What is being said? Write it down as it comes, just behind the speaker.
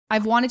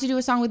I've wanted to do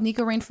a song with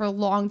Nico Rain for a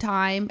long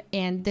time,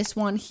 and this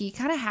one he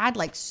kind of had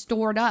like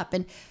stored up,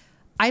 and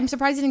I'm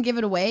surprised he didn't give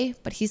it away.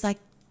 But he's like,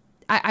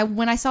 I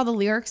when I saw the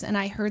lyrics and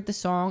I heard the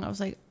song, I was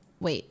like,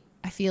 wait,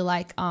 I feel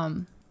like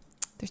the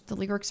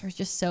lyrics are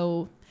just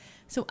so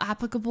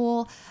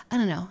applicable. I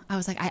don't know. I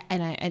was like,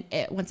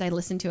 once I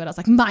listened to it, I was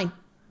like, mine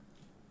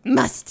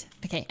must.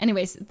 Okay.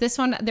 Anyways, this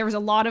one there was a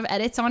lot of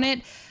edits on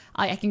it.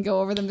 I can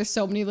go over them. There's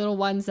so many little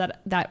ones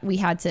that I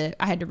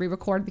had to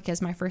re-record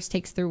because my first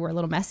takes through were a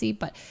little messy.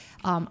 But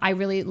I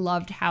really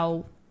loved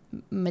how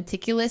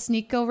meticulous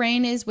Nico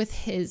Rain is with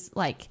his,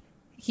 like,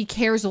 he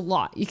cares a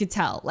lot. You could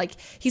tell. Like,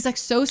 he's like,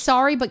 so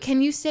sorry, but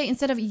can you say,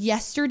 instead of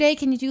yesterday,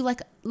 can you do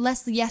like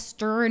less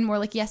yester and more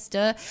like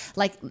yesta,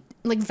 like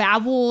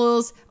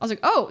vowels? I was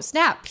like, oh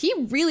snap, he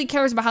really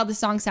cares about how the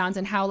song sounds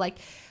and how like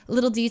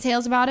little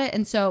details about it.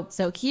 And so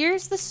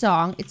here's the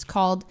song. It's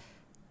called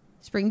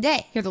Spring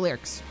Day. Here are the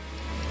lyrics.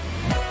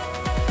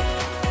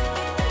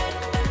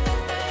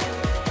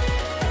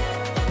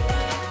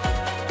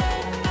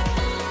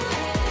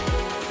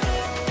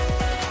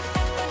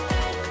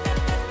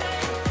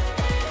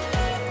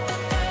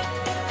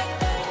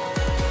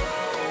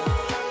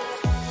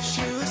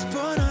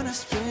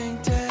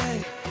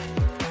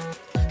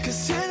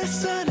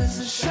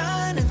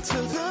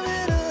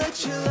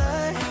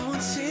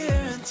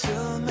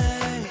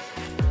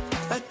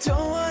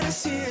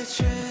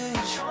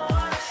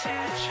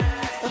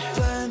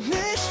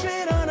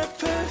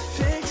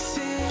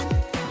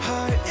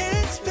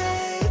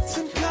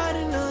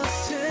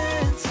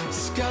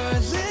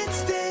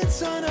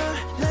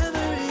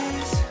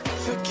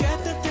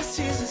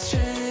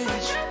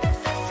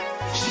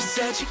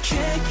 You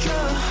can't go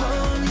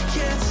home, you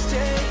can't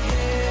stay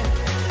here.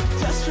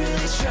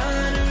 Desperately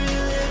trying to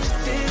relive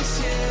these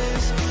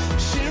years.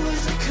 She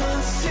was a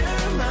constant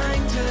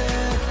reminder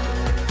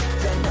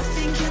that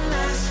nothing can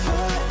last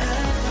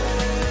forever.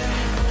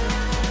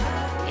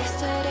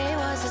 Yesterday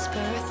was his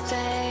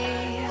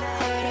birthday.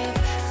 Heart of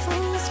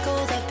fool's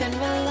gold, I've been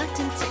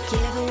reluctant to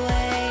give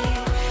away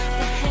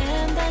the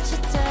hand that you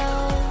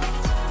dealt,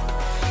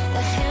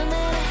 the hand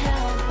that I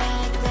held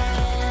back then.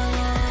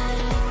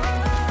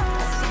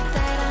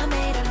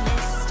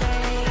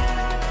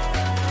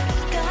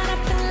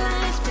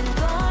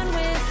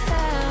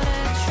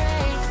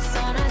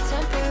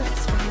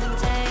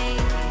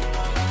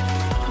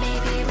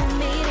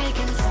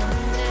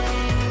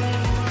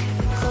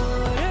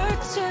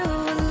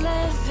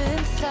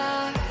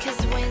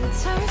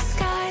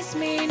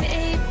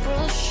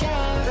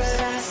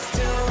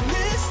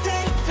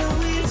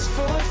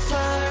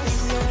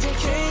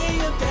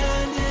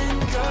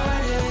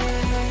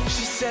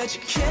 You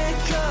can't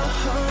go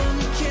home,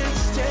 you can't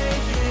stay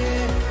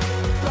here.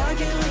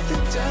 Bargain with the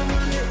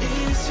devil to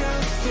ease your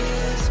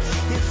fears.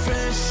 Your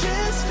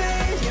friendships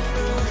fade, you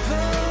move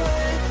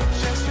away.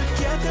 Just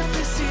forget that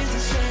the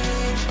seasons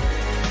change.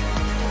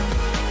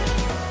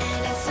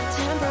 And in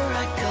September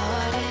I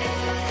got it.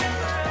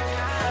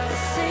 The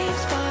same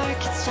spark,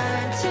 it's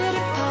time to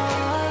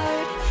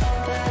depart.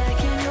 But I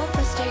can't help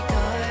but stay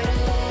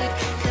guarded,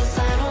 'cause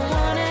I don't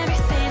want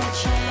everything to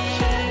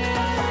change.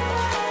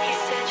 He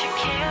said you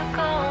can't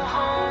go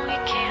home,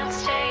 you can't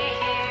stay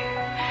here.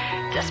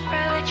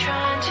 Desperately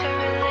trying to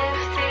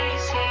relive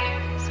these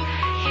years.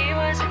 He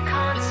was a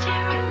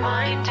constant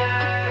reminder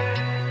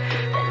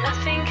that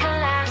nothing can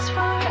last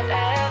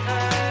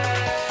forever.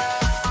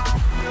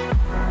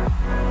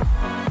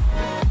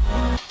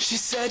 She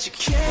said you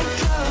can't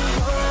go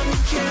home, you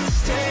can't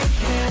stay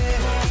here.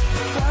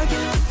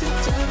 Bargain with the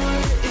devil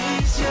to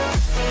ease your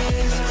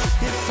fears.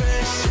 Your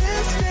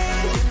friendships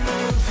fade, you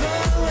move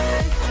away.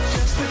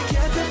 Just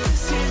forget that the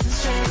seasons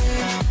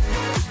change.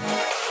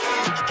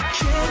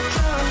 Can't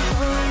go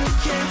home, you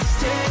can't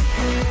stay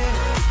here.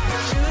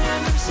 Julia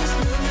Mercy's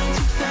moving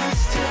too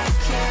fast to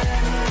care.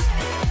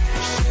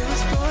 She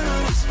was born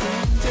on a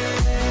spring day.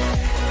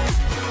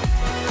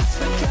 I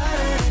forgot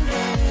her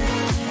name.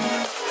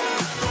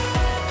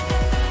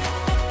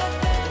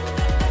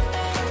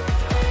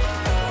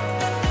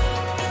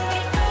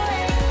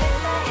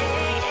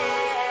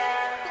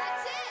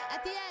 That's it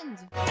at the end.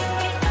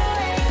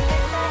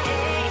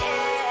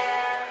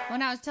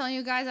 When I was telling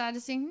you guys I had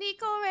to sing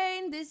Nico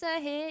Rain, this a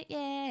hit,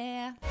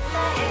 yeah.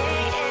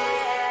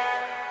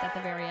 At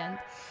the very end.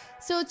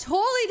 So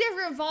totally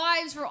different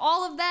vibes for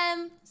all of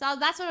them. So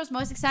that's what I was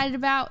most excited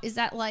about, is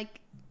that like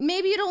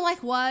maybe you don't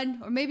like one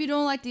or maybe you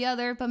don't like the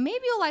other, but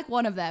maybe you'll like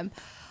one of them.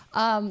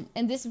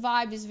 And this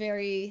vibe is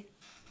very,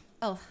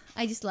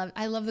 I just love it.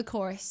 I love the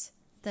chorus.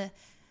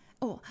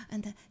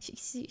 She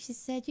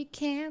said you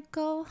can't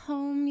go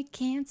home, you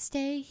can't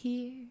stay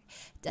here.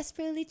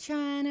 Desperately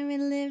trying to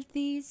relive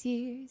these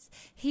years.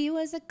 He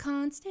was a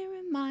constant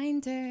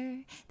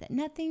reminder that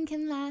nothing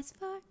can last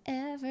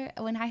forever.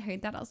 When I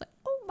heard that, I was like,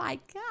 oh my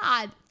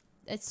God,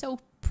 it's so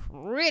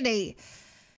pretty.